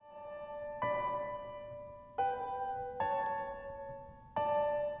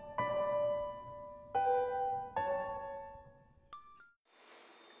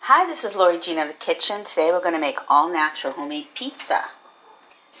Hi, this is Lori Jean of the Kitchen. Today we're going to make all-natural homemade pizza.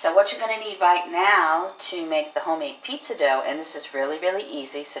 So what you're going to need right now to make the homemade pizza dough, and this is really, really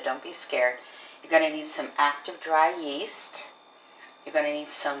easy, so don't be scared. You're going to need some active dry yeast. You're going to need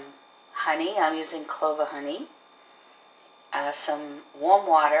some honey. I'm using Clover honey. Some warm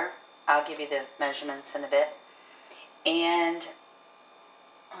water. I'll give you the measurements in a bit. And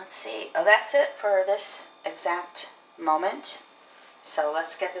let's see. Oh, that's it for this exact moment. So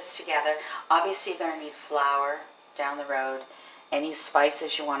let's get this together. Obviously, you're going to need flour down the road, any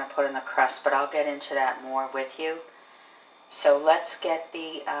spices you want to put in the crust, but I'll get into that more with you. So let's get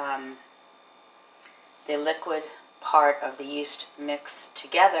the liquid part of the yeast mix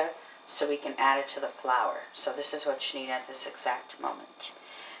together so we can add it to the flour. So this is what you need at this exact moment.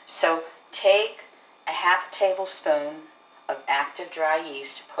 So take a half tablespoon of active dry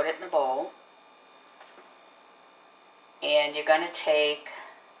yeast, put it in a bowl. And you're going to take,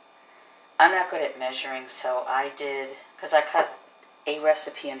 I'm not good at measuring, so I did, because I cut a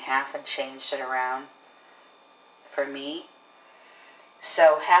recipe in half and changed it around for me.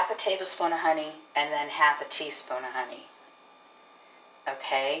 So half a tablespoon of honey and then half a teaspoon of honey.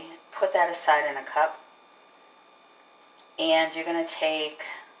 Okay, put that aside in a cup. And you're going to take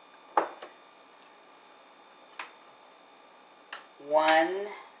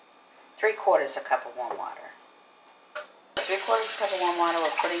 3/4 cup of warm water. 3/4 cup of warm water,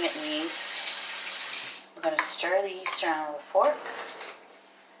 we're putting it in yeast. We're going to stir the yeast around with a fork.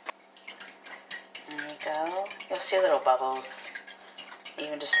 There you go. You'll see little bubbles,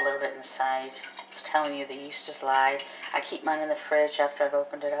 even just a little bit in the side. It's telling you the yeast is live. I keep mine in the fridge after I've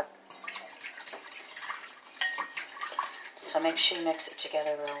opened it up. So make sure you mix it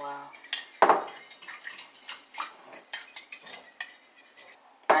together real well.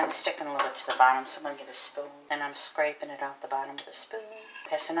 Mine's sticking a little bit to the bottom, so I'm going to get a spoon, and I'm scraping it off the bottom with a spoon.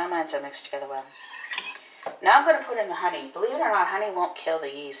 Okay, so now mine's are mixed together well. Now I'm going to put in the honey. Believe it or not, honey won't kill the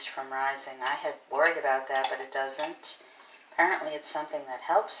yeast from rising. I had worried about that, but it doesn't. Apparently it's something that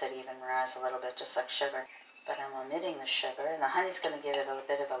helps it even rise a little bit, just like sugar. But I'm omitting the sugar, and the honey's going to give it a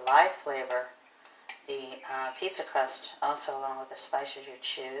bit of a live flavor. The pizza crust, also along with the spices you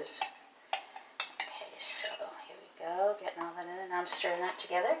choose. Okay, so here we go, getting all that in, and I'm stirring that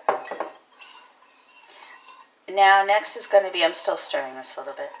together. Now next is going to be, I'm still stirring this a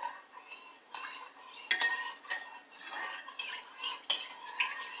little bit.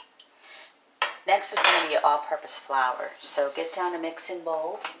 Next is going to be all-purpose flour. So get down a mixing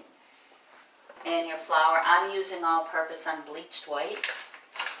bowl. And your flour, I'm using all-purpose unbleached white.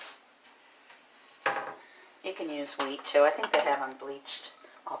 You can use wheat too. I think they have unbleached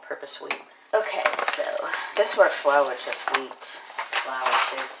all-purpose wheat. Okay, so this works well with just wheat flour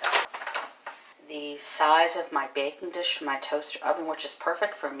too. So the size of my baking dish for my toaster oven, which is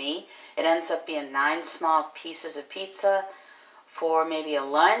perfect for me, it ends up being 9 small pieces of pizza for maybe a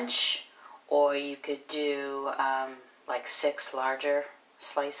lunch, or you could do like 6 larger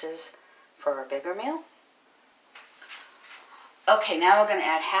slices for a bigger meal. Okay, now we're going to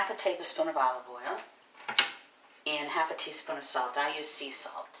add half a tablespoon of olive oil and half a teaspoon of salt. I use sea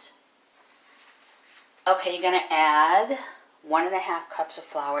salt. Okay, you're going to add 1.5 cups of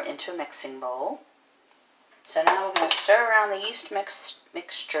flour into a mixing bowl. So now we're going to stir around the yeast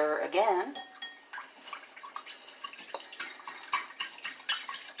mixture again.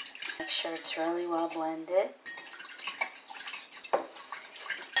 Make sure it's really well blended.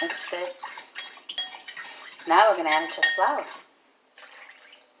 Looks good. Now we're going to add it to the flour.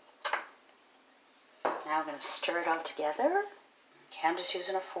 Now we're going to stir it all together. Okay, I'm just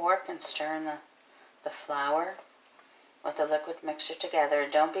using a fork and stirring the flour with the liquid mixture together.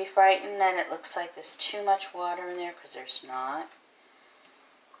 Don't be frightened that it looks like there's too much water in there, because there's not.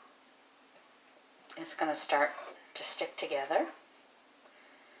 It's going to start to stick together.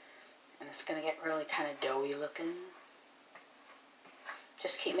 And it's going to get really kind of doughy looking.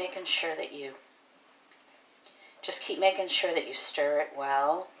 Just keep making sure that you stir it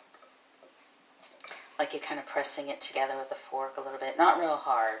well. Like you're kind of pressing it together with a fork a little bit. Not real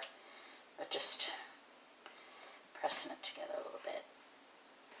hard, but just pressing it together a little bit.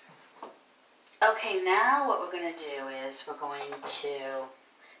 Okay, now what we're going to do is we're going to,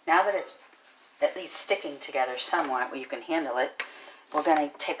 now that it's at least sticking together somewhat where you can handle it, we're going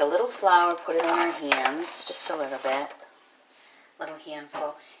to take a little flour, put it on our hands, just a little bit, little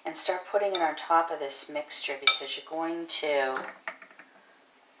handful, and start putting it on top of this mixture, because you're going to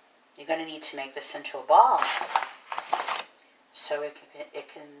need to make this into a ball so it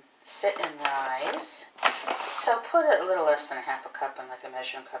can sit and rise. So put a little less than 1/2 cup in, like a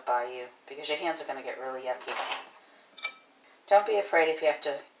measuring cup by you, because your hands are going to get really yucky. Don't be afraid if you have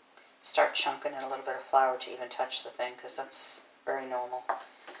to start chunking in a little bit of flour to even touch the thing, because that's very normal.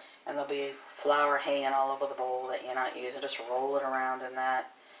 And there'll be flour hanging all over the bowl that you're not using. Just roll it around in that,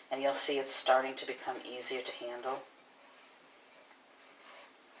 and you'll see it's starting to become easier to handle.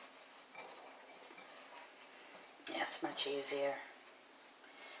 Yeah, it's much easier.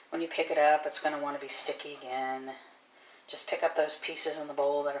 When you pick it up, it's going to want to be sticky again. Just pick up those pieces in the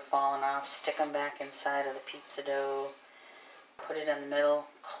bowl that are falling off, stick them back inside of the pizza dough, put it in the middle,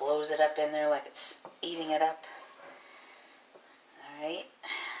 close it up in there like it's eating it up. Alright.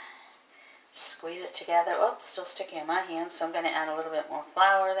 Squeeze it together. Oops, still sticky in my hand, so I'm going to add a little bit more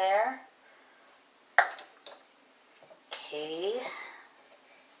flour there. Okay.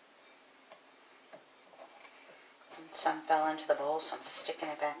 And some fell into the bowl, so I'm sticking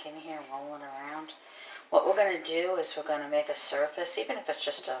it back in here and rolling around. What we're going to do is we're going to make a surface, even if it's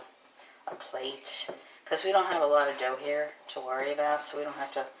just a plate, because we don't have a lot of dough here to worry about, so we don't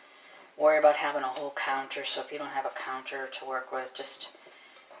have to worry about having a whole counter. So if you don't have a counter to work with, just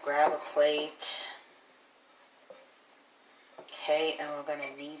grab a plate. Okay, and we're going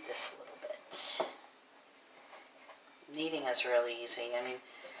to knead this a little bit. Kneading is really easy. I mean,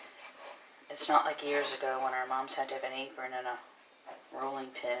 it's not like years ago when our moms had to have an apron and a rolling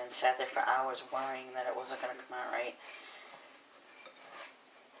pin and sat there for hours worrying that it wasn't going to come out right.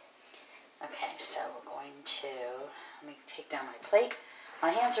 Okay, so we're going to, let me take down my plate. My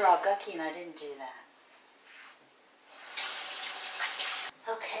hands are all gucky and I didn't do that.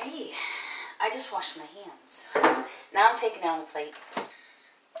 Okay, I just washed my hands. Now I'm taking down the plate.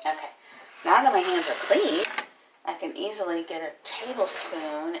 Okay, now that my hands are clean, I can easily get a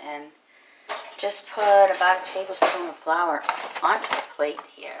tablespoon and just put about a tablespoon of flour onto the plate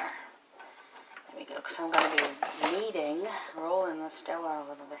here. There we go, because I'm going to be kneading, rolling this dough out a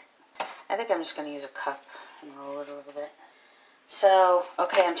little bit. I think I'm just going to use a cup and roll it a little bit. So,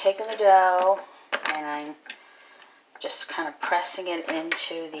 okay, I'm taking the dough and I'm just kind of pressing it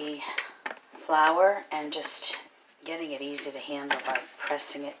into the flour and just getting it easy to handle by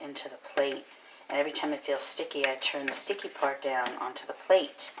pressing it into the plate. And every time it feels sticky, I turn the sticky part down onto the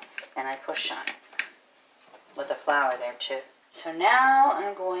plate and I push on it with the flour there too. So now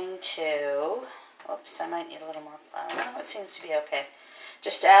I'm going to, oops, I might need a little more flour. No, it seems to be okay.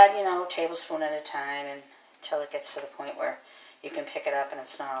 Just add, a tablespoon at a time until it gets to the point where you can pick it up and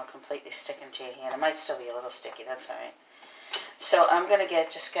it's not all completely sticking to your hand. It might still be a little sticky, that's all right. So I'm going to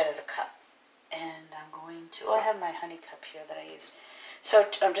just get it a cup. And I'm going to, I have my honey cup here that I use. So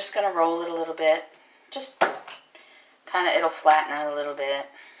I'm just going to roll it a little bit. Just kind of, it'll flatten out a little bit.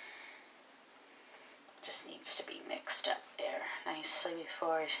 Just needs to be mixed up there nicely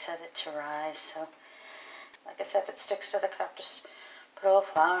before I set it to rise. So, like I said, if it sticks to the cup, just put a little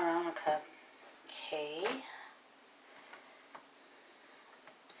flour on the cup. Okay.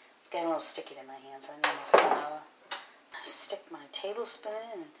 It's getting a little sticky to my hands. I need more flour. Stick my tablespoon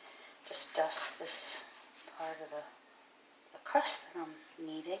in and just dust this part of the crust that I'm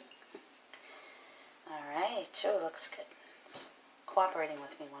kneading. Alright, oh, it looks good. It's cooperating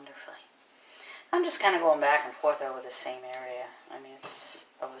with me wonderfully. I'm just kind of going back and forth over the same area. I mean, it's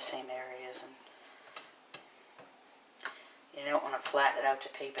over the same areas, and you don't want to flatten it out to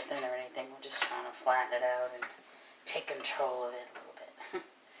paper thin or anything. We're just trying to flatten it out and take control of it a little bit.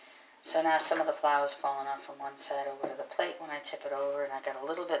 So now some of the flour's falling off from one side over to the plate when I tip it over, and I got a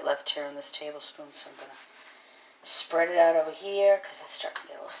little bit left here in this tablespoon, so I'm going to spread it out over here because it's starting to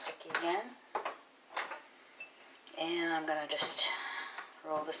get a little sticky again. And I'm going to just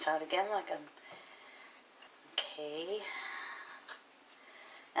roll this out again like I'm, okay.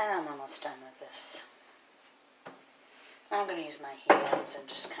 And I'm almost done with this. I'm going to use my hands and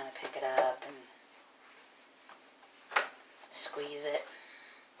just kind of pick it up and squeeze it.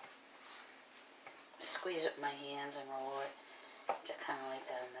 Squeeze it with my hands and roll it to kind of like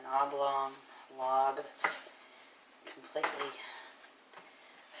an oblong log that's completely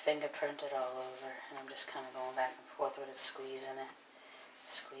fingerprinted all over. And I'm just kind of going back and forth with it, squeezing it.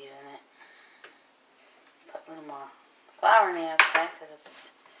 Put a little more flour on the outside because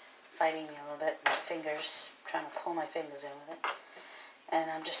it's fighting me a little bit. My fingers, trying to pull my fingers in with it.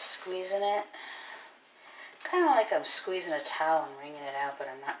 And I'm just squeezing it. Kind of like I'm squeezing a towel and wringing it out, but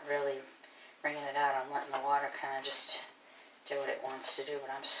I'm not really wringing it out. I'm letting the water kind of just do what it wants to do,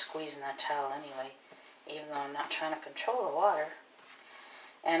 but I'm squeezing that towel anyway, even though I'm not trying to control the water.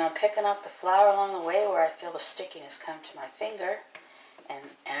 And I'm picking up the flour along the way where I feel the stickiness come to my finger, and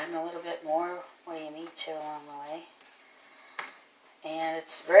adding a little bit more where you need to along the way. And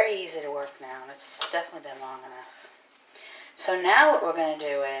it's very easy to work now, and it's definitely been long enough. So now what we're going to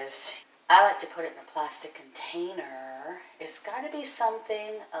do is, I like to put it in a plastic container it's got to be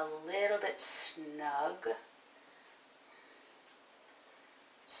something a little bit snug.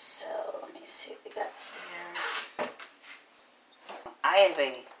 So let me see what we got here. I have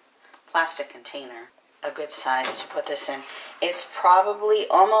a plastic container, a good size to put this in. It's probably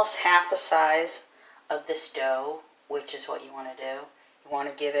almost half the size of this dough, which is what you want to do. You want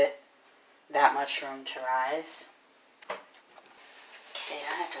to give it that much room to rise. Okay,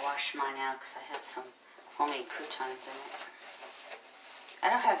 I have to wash mine out because I had some homemade croutons in it. I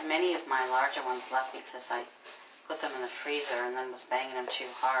don't have many of my larger ones left because I put them in the freezer and then was banging them too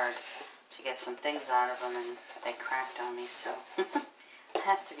hard to get some things out of them, and they cracked on me, so I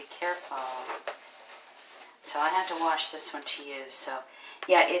have to be careful. So I had to wash this one to use. So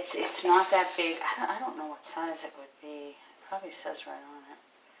yeah, it's not that big. I don't know what size it would be. It probably says right on it.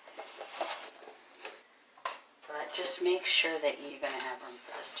 But just make sure that you're going to have room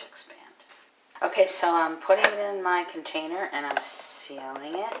for this to expand. Okay, so I'm putting it in my container and I'm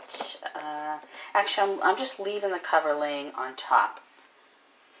sealing it. Actually, I'm just leaving the cover laying on top.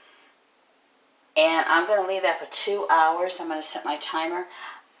 And I'm going to leave that for 2 hours. I'm going to set my timer.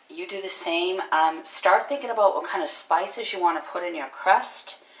 You do the same. Start thinking about what kind of spices you want to put in your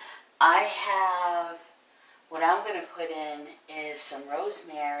crust. I have, what I'm going to put in is some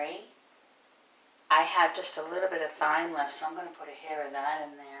rosemary. I have just a little bit of thyme left, so I'm going to put a hair of that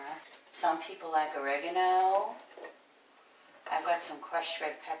in there. Some people like oregano. I've got some crushed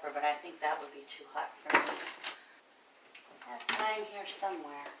red pepper, but I think that would be too hot for me. I have thyme here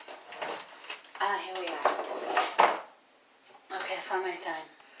somewhere. Here we are. Okay, I found my thyme.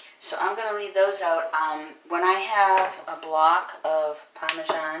 So I'm going to leave those out. When I have a block of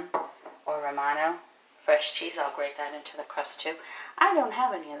Parmesan or Romano fresh cheese, I'll grate that into the crust too. I don't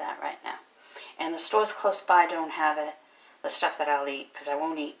have any of that right now. And the stores close by don't have it, the stuff that I'll eat, because I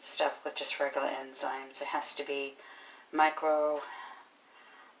won't eat stuff with just regular enzymes. It has to be microbial,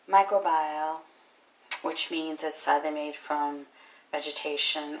 which means it's either made from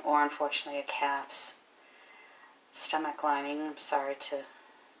vegetation or, unfortunately, a calf's stomach lining. I'm sorry to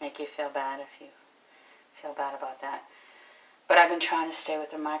make you feel bad if you feel bad about that. But I've been trying to stay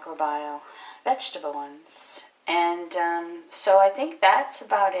with the microbial vegetable ones. And so I think that's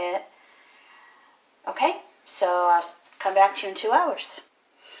about it. Okay, so I'll come back to you in 2 hours.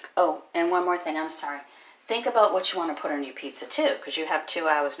 Oh, and one more thing, I'm sorry. Think about what you want to put on your pizza too, because you have 2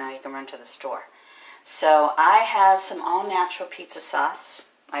 hours now, you can run to the store. So I have some all-natural pizza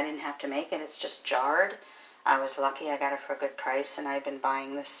sauce. I didn't have to make it, it's just jarred. I was lucky, I got it for a good price, and I've been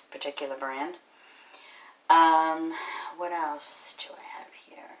buying this particular brand. What else do I have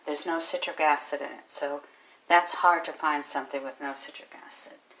here? There's no citric acid in it, so that's hard to find something with no citric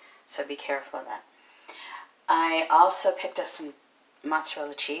acid. So be careful of that. I also picked up some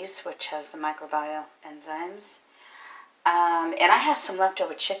mozzarella cheese, which has the microbial enzymes. And I have some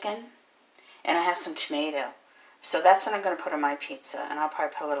leftover chicken, and I have some tomato. So that's what I'm going to put on my pizza, and I'll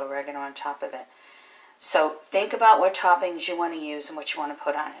probably put a little oregano on top of it. So think about what toppings you want to use and what you want to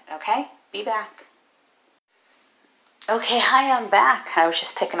put on it, okay? Be back. Okay, hi, I'm back. I was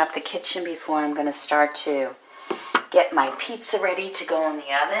just picking up the kitchen before I'm going to start to get my pizza ready to go in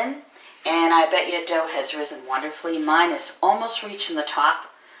the oven. And I bet your dough has risen wonderfully. Mine is almost reaching the top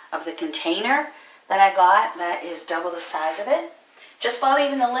of the container that I got. That is double the size of it. Just by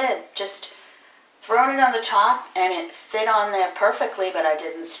leaving the lid, just throwing it on the top, and it fit on there perfectly, but I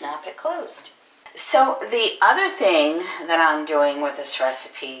didn't snap it closed. So the other thing that I'm doing with this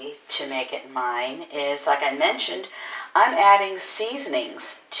recipe to make it mine is, like I mentioned, I'm adding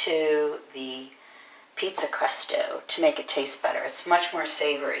seasonings to the pizza crust dough to make it taste better. It's much more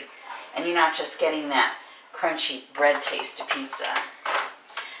savory. And you're not just getting that crunchy bread taste of pizza.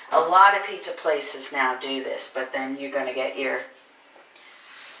 A lot of pizza places now do this, but then you're going to get your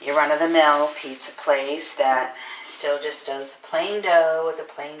run-of-the-mill pizza place that still just does the plain dough with the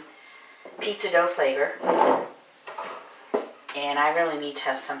plain pizza dough flavor. And I really need to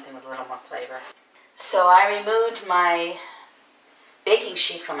have something with a little more flavor. So I removed my baking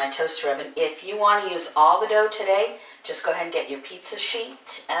sheet from my toaster oven. If you want to use all the dough today, just go ahead and get your pizza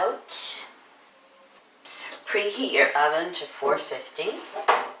sheet out. Preheat your oven to 450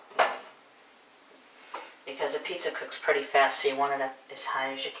 because the pizza cooks pretty fast, so you want it up as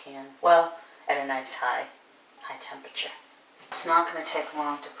high as you can. Well, at a nice high temperature. It's not going to take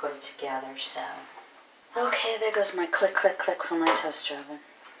long to put it together, so. Okay, there goes my click, click, click from my toaster oven.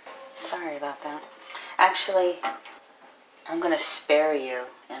 Sorry about that. Actually, I'm going to spare you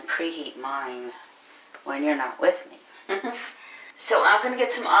and preheat mine when you're not with me. So I'm going to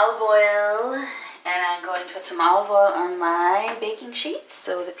get some olive oil, and I'm going to put some olive oil on my baking sheet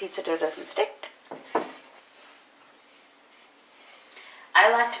so the pizza dough doesn't stick.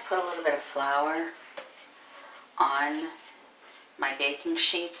 I like to put a little bit of flour on my baking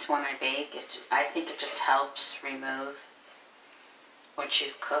sheets when I bake. I think it just helps remove what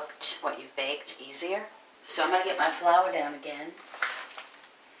you've cooked, what you've baked easier. So I'm going to get my flour down again.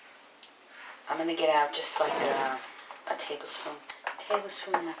 I'm going to get out just like a tablespoon. A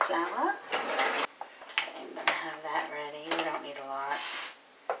tablespoon of flour. Okay, I'm going to have that ready. We don't need a lot.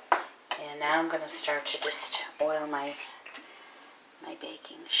 And now I'm going to start to just oil my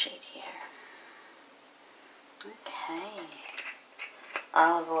baking sheet here. Okay.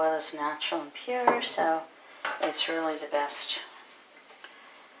 Olive oil is natural and pure, so it's really the best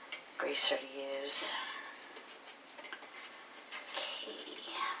greaser to use. Okay.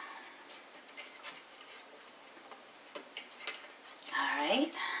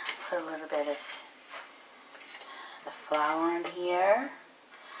 Alright, put a little bit of the flour in here.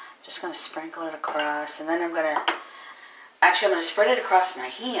 Just going to sprinkle it across, and then I'm going to spread it across my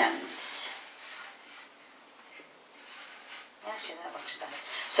hands. Actually, that looks better.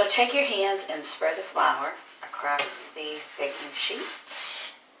 So take your hands and spread the flour across the baking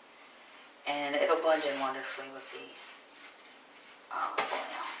sheet, and it'll blend in wonderfully with the olive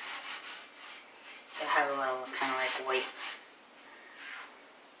oil. It'll have a little kind of like weight.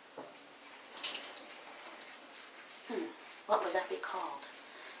 What would that be called?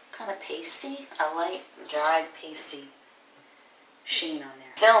 Kind of pasty? A light, dried, pasty sheen on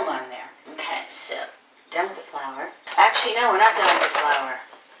there. Film on there. Okay, so done with the flour. Actually, no, we're not done with the flour.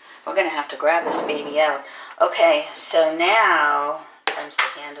 We're going to have to grab this baby out. Okay, so now comes to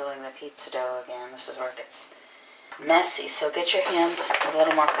handling the pizza dough again. This is where it gets messy. So get your hands a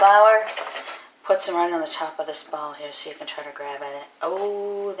little more flour. Put some right on the top of this ball here so you can try to grab at it.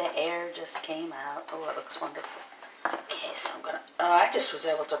 Oh, the air just came out. Oh, it looks wonderful. Okay, so I'm going to... Oh, I just was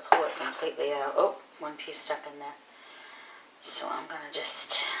able to pull it completely out. Oh, one piece stuck in there. So I'm going to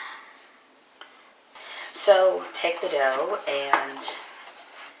just... So take the dough and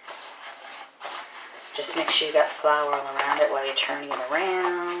just make sure you got flour all around it while you're turning it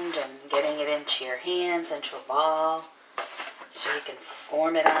around and getting it into your hands, into a ball, so you can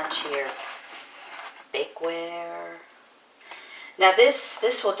form it onto your bakeware. Now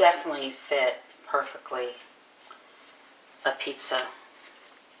this will definitely fit perfectly a pizza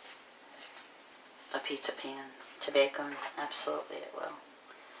pan to bake on. Absolutely it will.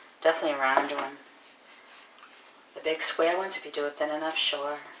 Definitely a round one. The big square ones, if you do it thin enough,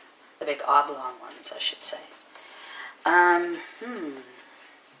 sure. The big oblong ones, I should say.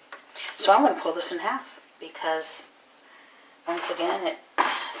 So I'm going to pull this in half because, once again, it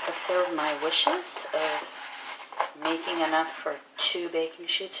fulfilled my wishes of making enough for 2 baking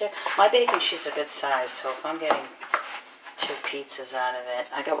sheets here. My baking sheet's a good size, so if I'm getting 2 pizzas out of it,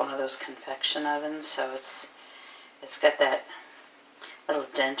 I got one of those convection ovens, so it's got that little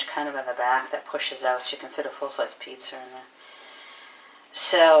dent kind of in the back that pushes out so you can fit a full-size pizza in there.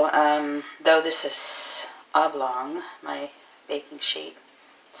 So, though this is oblong, my baking sheet,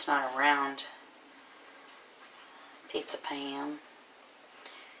 it's not a round pizza pan.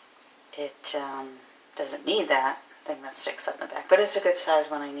 It doesn't need that thing that sticks up in the back, but it's a good size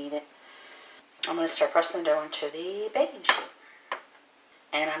when I need it. I'm going to start pressing the dough into the baking sheet.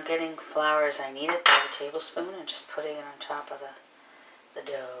 And I'm getting flour as I need it by the tablespoon and just putting it on top of the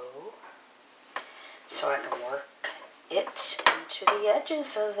dough so I can work it into the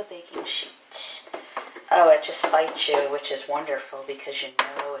edges of the baking sheet. Oh, it just bites you, which is wonderful because you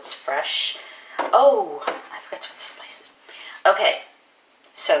know it's fresh. Oh, I forgot to put the spices. Okay,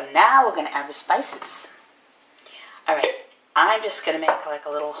 so now we're going to add the spices. Alright, I'm just going to make like a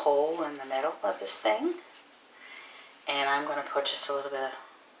little hole in the middle of this thing. And I'm going to put just a little bit of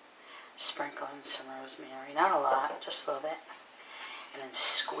sprinkle in some rosemary. Not a lot, just a little bit. And then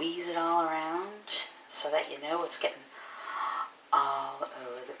squeeze it all around so that you know it's getting all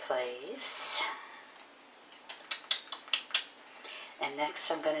over the place. And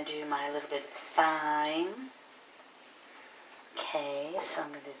next I'm going to do my little bit of thyme. Okay, so I'm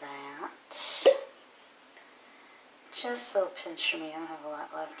going to do that. Just a little pinch for me. I don't have a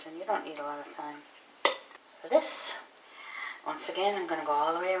lot left, and you don't need a lot of thyme for this. Once again, I'm going to go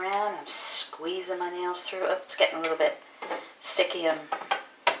all the way around. I'm squeezing my nails through. Oh, it's getting a little bit sticky. I'm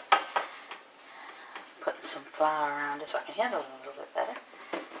putting some flour around it so I can handle it a little bit better.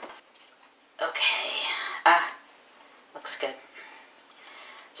 Okay. Looks good.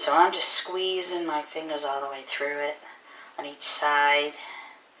 So I'm just squeezing my fingers all the way through it on each side.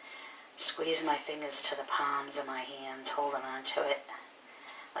 Squeezing my fingers to the palms of my hands, holding on to it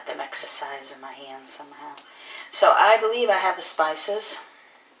like I'm exercising my hands somehow. So I believe I have the spices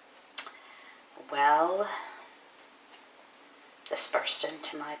well dispersed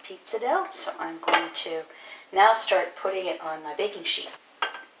into my pizza dough. So I'm going to now start putting it on my baking sheet.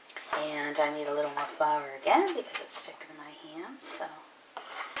 And I need a little more flour again because it's sticking in my hands. So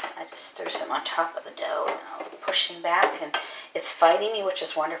I just threw some on top of the dough and I'm pushing back, and it's fighting me, which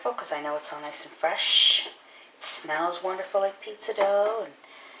is wonderful because I know it's all nice and fresh. It smells wonderful like pizza dough, and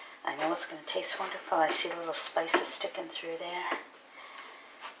I know it's going to taste wonderful. I see the little spices sticking through there.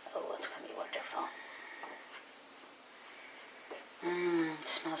 Oh, it's going to be wonderful. It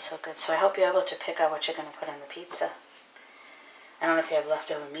smells so good. So I hope you're able to pick out what you're going to put on the pizza. I don't know if you have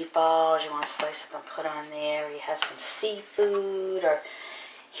leftover meatballs you want to slice up and put on there, or you have some seafood or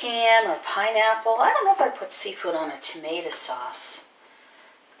ham or pineapple. I don't know if I'd put seafood on a tomato sauce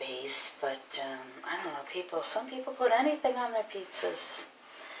base, but I don't know. Some people put anything on their pizzas.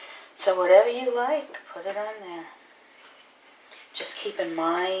 So whatever you like, put it on there. Just keep in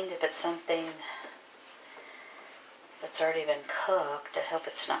mind if it's something that's already been cooked, I hope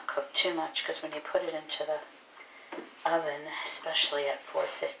it's not cooked too much, because when you put it into the oven, especially at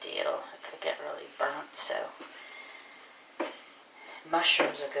 450, it could get really burnt. So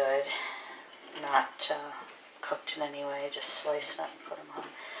mushrooms are good, not cooked in any way. Just slice it up and put them on.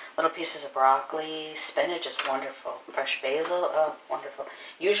 Little pieces of broccoli. Spinach is wonderful. Fresh basil, oh, wonderful.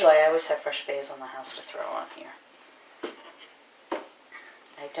 Usually I always have fresh basil in the house to throw on here.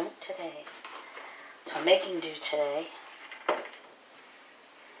 I don't today. So I'm making do today.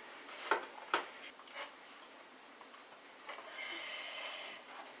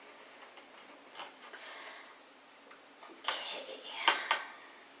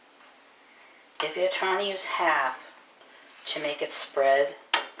 If you're trying to use half to make it spread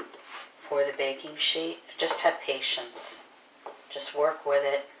for the baking sheet, just have patience. Just work with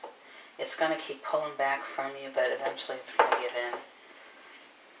it. It's going to keep pulling back from you, but eventually it's going to give in.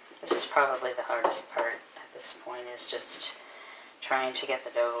 This is probably the hardest part at this point, is just trying to get the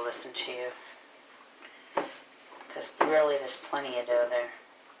dough to listen to you. Because really there's plenty of dough there.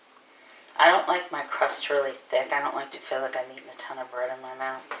 I don't like my crust really thick. I don't like to feel like I'm eating a ton of bread in my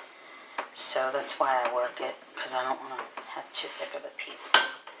mouth. So that's why I work it, because I don't want to have too thick of a pizza.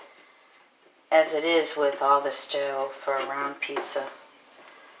 As it is with all this dough for a round pizza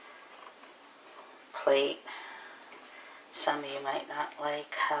plate, some of you might not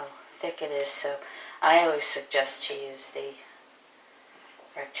like how thick it is, so I always suggest to use the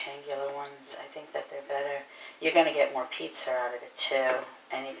rectangular ones. I think that they're better. You're going to get more pizza out of it too,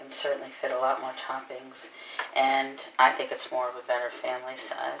 and you can certainly fit a lot more toppings, and I think it's more of a better family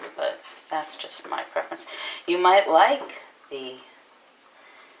size, but that's just my preference. You might like the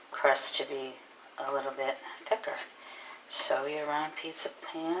crust to be a little bit thicker, so your round pizza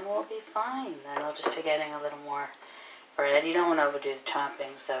pan will be fine. Then you'll just be getting a little more bread. You don't want to overdo the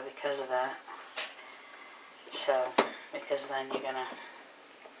toppings though because of that. So, because then you're going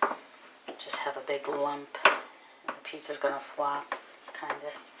to just have a big lump and the pizza's going to flop, kind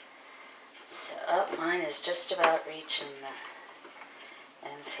of. So, mine is just about reaching the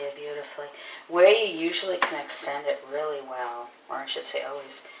ends here beautifully. Where you usually can extend it really well, or I should say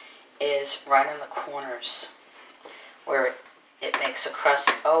always, is right in the corners where it makes a crust.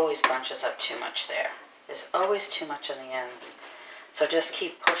 It always bunches up too much there. There's always too much on the ends. So just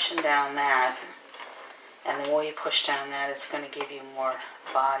keep pushing down that, and the more you push down that, it's going to give you more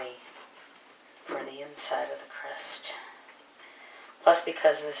body for the inside of the crust. Plus,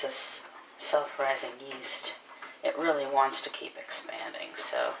 because this is self-rising yeast, it really wants to keep expanding.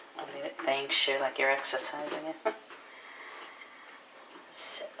 So, I mean, it thanks you like you're exercising it.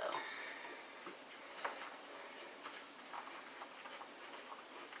 So,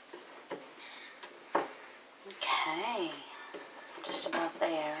 okay, just about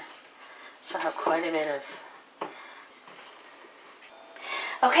there. So I have quite a bit of...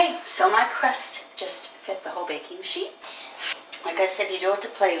 Okay, so my crust just fit the whole baking sheet. Like I said, you don't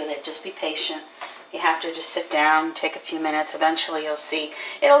have to play with it, just be patient. You have to just sit down, take a few minutes. Eventually you'll see,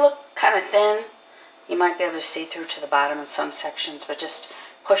 it'll look kind of thin. You might be able to see through to the bottom in some sections, but just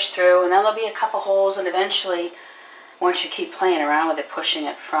push through, and then there'll be a couple holes, and eventually, once you keep playing around with it, pushing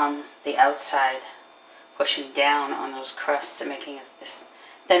it from the outside, pushing down on those crusts and making it this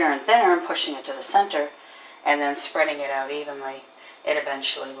thinner and thinner, and pushing it to the center, and then spreading it out evenly, it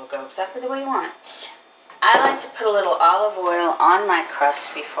eventually will go exactly the way you want it. I like to put a little olive oil on my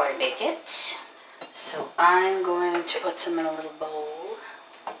crust before I bake it. So I'm going to put some in a little bowl.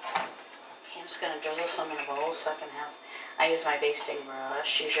 Okay, I'm just going to drizzle some in a bowl so I can have... I use my basting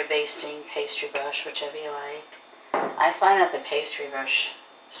brush. Use your basting pastry brush, whichever you like. I find that the pastry brush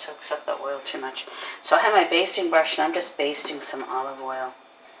soaks up the oil too much. So I have my basting brush and I'm just basting some olive oil.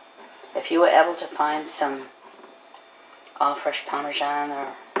 If you were able to find some all fresh Parmesan or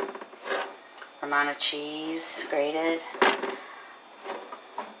Romano cheese, grated.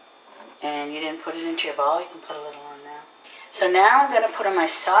 And you didn't put it into your bowl, you can put a little on now. So now I'm going to put on my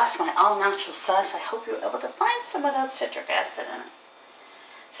sauce, my all-natural sauce. I hope you're able to find some without citric acid in it.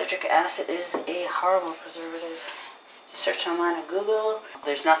 Citric acid is a horrible preservative. You search online on Google,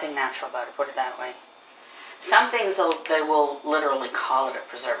 there's nothing natural about it, put it that way. Some things they will literally call it a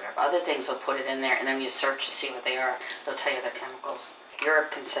preservative. Other things they'll put it in there, and then when you search to see what they are, they'll tell you they're chemicals.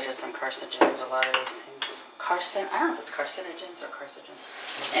 Europe considers them carcinogens, a lot of these things. I don't know if it's carcinogens or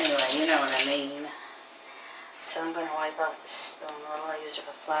carcinogens. Anyway, you know what I mean. So I'm going to wipe off the spoon. What will I use it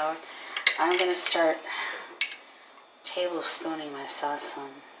for flour? I'm going to start tablespooning my sauce on.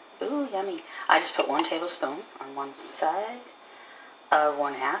 Ooh, yummy. I just put 1 tablespoon on one side of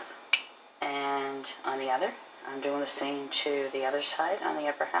 1/2. And on the other, I'm doing the same to the other side on the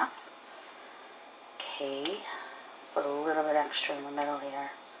upper half. Okay, put a little bit extra in the middle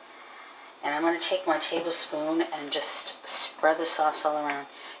here. And I'm going to take my tablespoon and just spread the sauce all around.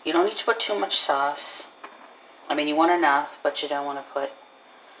 You don't need to put too much sauce. I mean, you want enough, but you don't want to put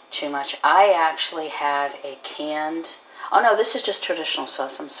too much. I actually have a canned, oh no, this is just traditional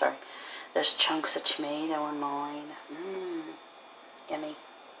sauce, I'm sorry. There's chunks of tomato in mine. Yummy.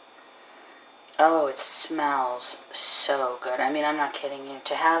 Oh, it smells so good. I mean, I'm not kidding you.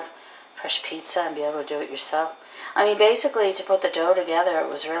 To have fresh pizza and be able to do it yourself. I mean, basically, to put the dough together, it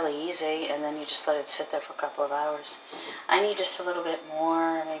was really easy, and then you just let it sit there for a couple of hours. I need just a little bit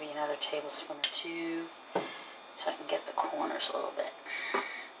more, maybe another tablespoon or 2, so I can get the corners a little bit.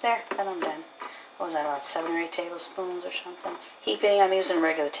 There, then I'm done. What was that, about 7 or 8 tablespoons or something? Heaping, I'm using a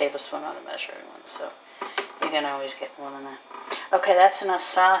regular tablespoon, not a measuring one, so you're going to always get more than that. Okay, that's enough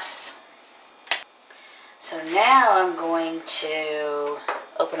sauce. So now I'm going to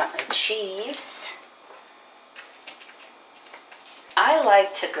open up my cheese. I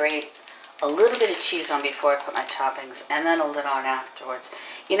like to grate a little bit of cheese on before I put my toppings, and then a little on afterwards.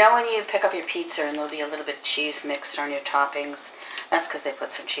 You know when you pick up your pizza and there'll be a little bit of cheese mixed on your toppings? That's because they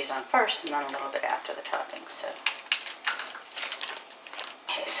put some cheese on first and then a little bit after the toppings. So,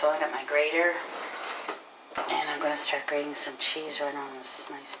 okay, so I got my grater, and I'm going to start grating some cheese right on this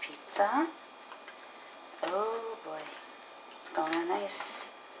nice pizza. Oh boy, it's going on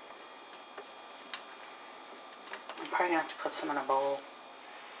nice. I'm probably going to have to put some in a bowl.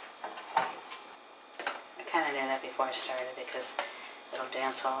 I kind of knew that before I started because it'll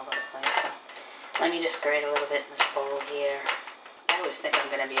dance all over the place. So let me just grate a little bit in this bowl here. I always think I'm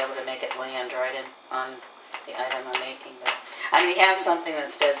going to be able to make it land right in on the item I'm making. But I mean, you have something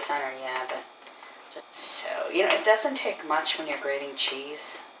that's dead center, yeah, but so, you know, it doesn't take much when you're grating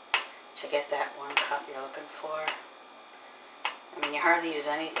cheese to get that 1 cup you're looking for. I mean, you hardly use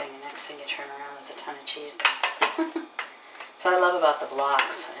anything, the next thing you turn around is a ton of cheese there. That's what I love about the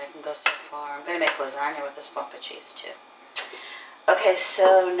blocks. It can go so far. I'm going to make lasagna with this block of cheese too. Okay,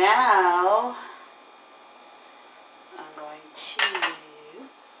 so now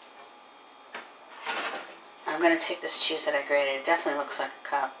I'm going to take this cheese that I grated, it definitely looks like a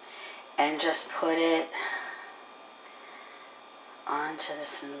cup, and just put it onto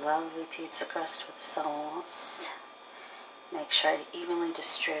this lovely pizza crust with the sauce. Make sure I evenly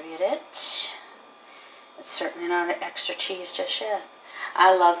distribute it. It's certainly not an extra cheese just yet.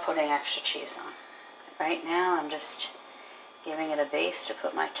 I love putting extra cheese on. Right now I'm just giving it a base to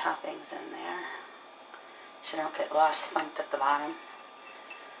put my toppings in there so they don't get lost thumped at the bottom.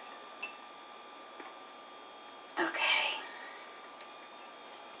 Okay.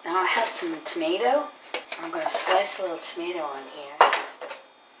 Now I have some tomato. I'm going to slice a little tomato on here.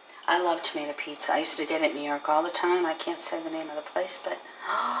 I love tomato pizza. I used to get it in New York all the time. I can't say the name of the place, but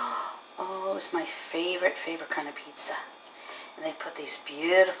oh, it was my favorite kind of pizza. And they put these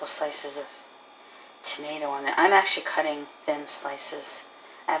beautiful slices of tomato on there. I'm actually cutting thin slices.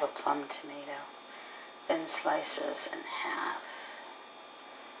 I have a plum tomato. Thin slices in half.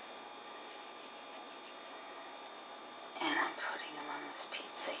 And I'm putting them on this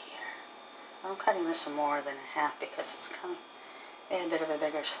pizza here. I'm cutting this one more than in half because it's kind of made a bit of a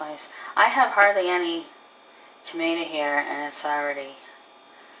bigger slice. I have hardly any tomato here, and it's already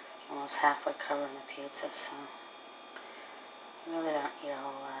almost halfway covering the pizza, so I really don't eat a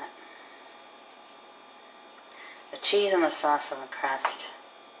whole lot. The cheese and the sauce on the crust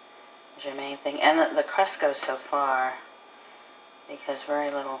is your main thing, and the crust goes so far because very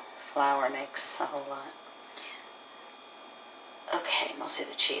little flour makes a whole lot. Okay, mostly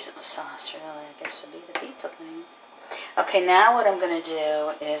the cheese and the sauce, really, I guess would be the pizza thing. Okay, now what I'm going to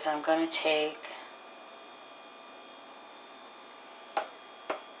do is I'm going to take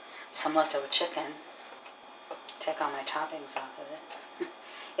some leftover chicken. take all my toppings off of it.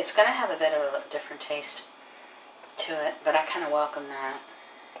 It's going to have a bit of a different taste to it, but I kind of welcome that.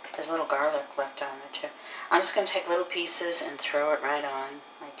 There's a little garlic left on there too. I'm just going to take little pieces and throw it right on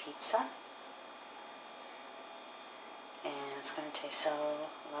my pizza. And it's going to taste so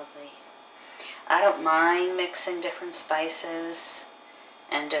lovely. I don't mind mixing different spices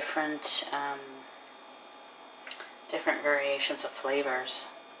and different variations of flavors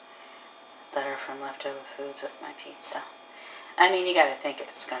that are from leftover foods with my pizza. I mean, you got to think if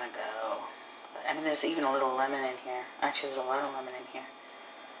it's going to go. But, I mean, there's even a little lemon in here. Actually, there's a lot of lemon in here.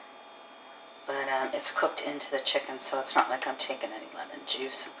 But it's cooked into the chicken, so it's not like I'm taking any lemon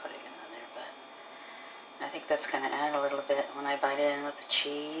juice and putting it on there. But I think that's going to add a little bit when I bite in with the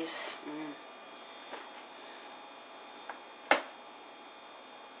cheese.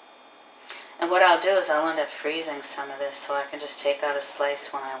 And what I'll do is I'll end up freezing some of this so I can just take out a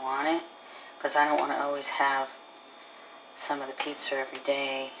slice when I want it, because I don't want to always have some of the pizza every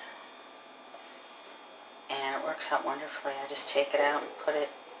day. And it works out wonderfully. I just take it out and put it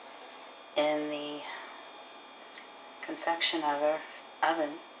in the convection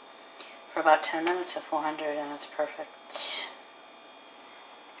oven for about 10 minutes at 400, and it's perfect.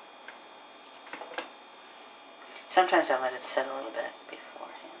 Sometimes I let it sit a little bit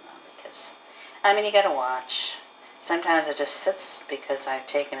beforehand though, because I mean, you gotta watch. Sometimes it just sits because I've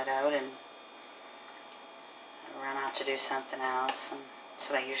taken it out and run out to do something else, and that's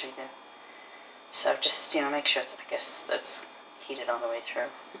what I usually do. So just, make sure it's, I guess, that's heated all the way through.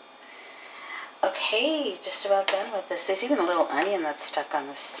 Okay, just about done with this. There's even a little onion that's stuck on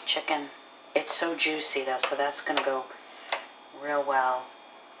this chicken. It's so juicy though, so that's gonna go real well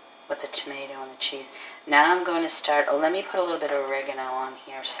with the tomato and the cheese. Now I'm going to start, let me put a little bit of oregano on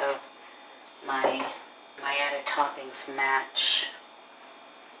here so my added toppings match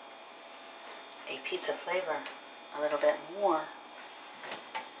a pizza flavor a little bit more.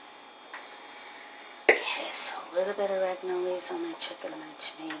 Okay, so a little bit of oregano leaves on my chicken and my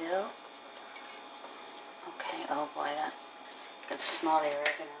tomato. Okay, oh boy, you can smell the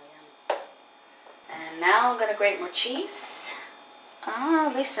oregano. Yum. And now I'm going to grate more cheese.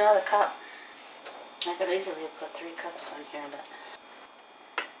 At least another cup. I could easily have put 3 cups on here, but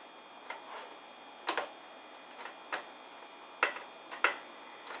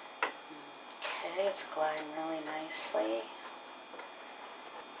okay, it's gliding really nicely.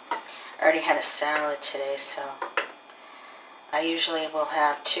 I already had a salad today, so I usually will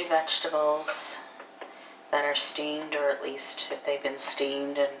have 2 vegetables that are steamed, or at least if they've been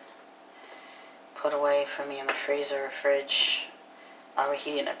steamed and put away for me in the freezer or fridge. I'll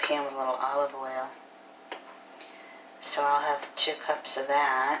reheat it in a pan with a little olive oil. So I'll have 2 cups of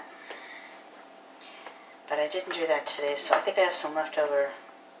that. But I didn't do that today, so I think I have some leftover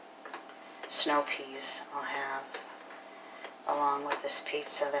snow peas I'll have along with this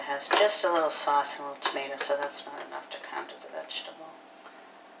pizza that has just a little sauce and a little tomato, so that's not enough to count as a vegetable.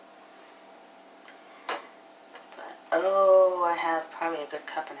 But, oh, I have probably a good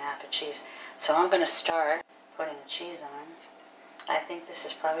cup and a half of cheese. So I'm going to start putting the cheese on. I think this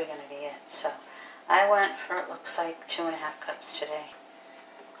is probably going to be it. So I went for, it looks like, 2.5 cups today.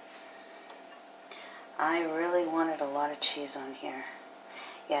 I really wanted a lot of cheese on here.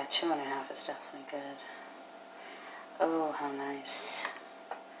 Yeah, 2.5 is definitely good. Oh, how nice.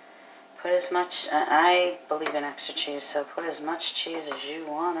 Put as much, I believe in extra cheese, so put as much cheese as you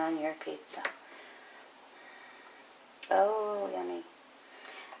want on your pizza. Oh, yummy.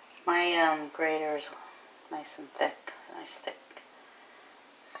 My grater is nice and thick, nice thick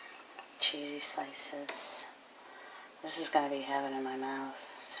cheesy slices. This is going to be heaven in my mouth,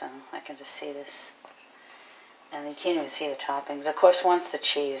 so I can just see this. And you can't even see the toppings. Of course, once the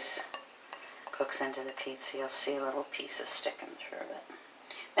cheese cooks into the pizza, you'll see little pieces sticking through it.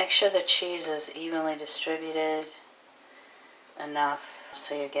 Make sure the cheese is evenly distributed enough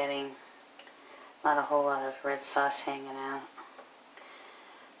so you're getting not a whole lot of red sauce hanging out.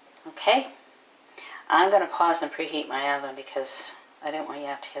 Okay, I'm going to pause and preheat my oven because I didn't want you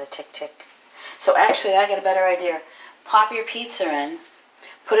to have to hear the tick-tick. So actually, I got a better idea. Pop your pizza in,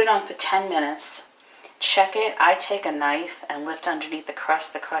 put it on for 10 minutes, check it. I take a knife and lift underneath the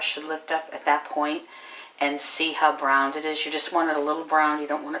crust. The crust should lift up at that point and see how browned it is. You just want it a little brown. You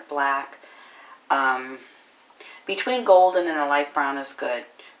don't want it black. Between golden and a light brown is good.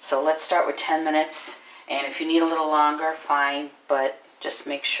 So let's start with 10 minutes. And if you need a little longer, fine. But just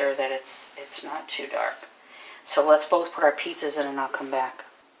make sure that it's not too dark. So let's both put our pizzas in and I'll come back.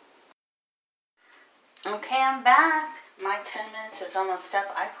 Okay, I'm back. My 10 minutes is almost up.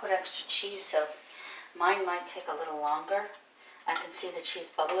 I put extra cheese, so mine might take a little longer. I can see the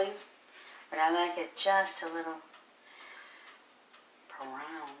cheese bubbling, but I like it just a little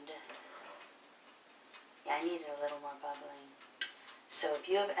ground. Yeah, I need it a little more bubbling. So if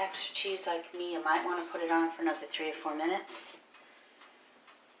you have extra cheese like me, you might want to put it on for another 3 or 4 minutes.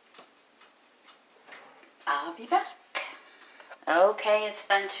 I'll be back. Okay, it's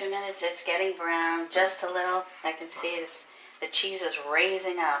been 2 minutes. It's getting brown just a little. I can see it. The cheese is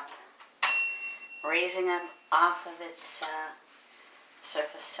raising up off of its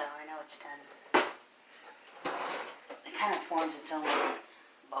surface, so I know it's done. It kind of forms its own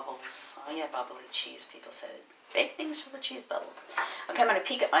bubbles. Oh yeah, bubbly cheese, people said. Big things for the cheese bubbles. Okay, I'm going to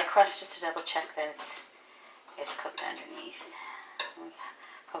peek at my crust just to double check that it's cooked underneath.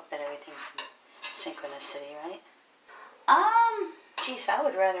 Hope that everything's in synchronicity, right? Geez, I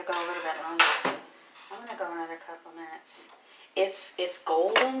would rather go a little bit longer. I'm going to go another couple minutes. It's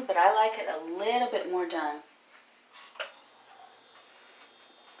golden, but I like it a little bit more done.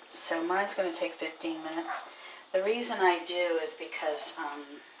 So mine's going to take 15 minutes. The reason I do is because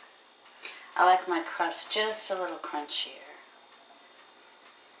I like my crust just a little crunchier.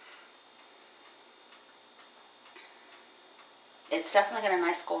 It's definitely got a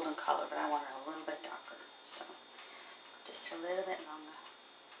nice golden color, but I want it a little bit darker. So just a little bit longer.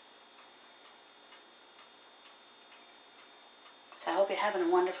 So I hope you're having a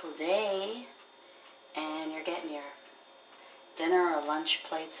wonderful day and you're getting your dinner or lunch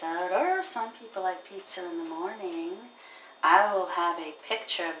plates out, or some people like pizza in the morning. I will have a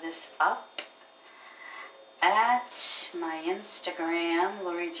picture of this up at my Instagram,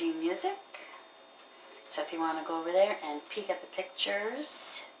 Lori G Music. So if you want to go over there and peek at the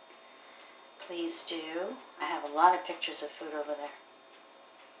pictures, please do. I have a lot of pictures of food over there.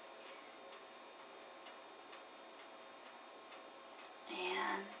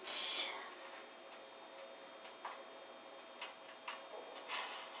 And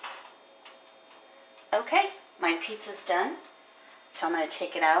okay, my pizza's done. So I'm going to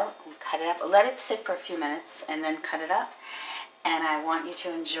take it out and cut it up. Let it sit for a few minutes and then cut it up. And I want you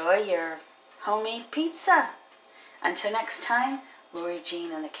to enjoy your homemade pizza. Until next time,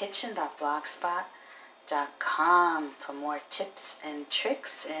 LoriJeanInTheKitchen.blogspot.com for more tips and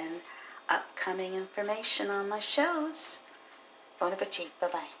tricks and upcoming information on my shows. Bon appetit.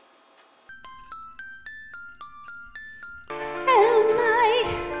 Bye-bye. Am I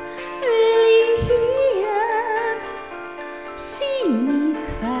really here? See me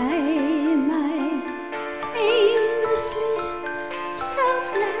cry, am I aimlessly,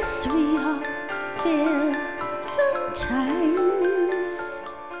 selfless? We are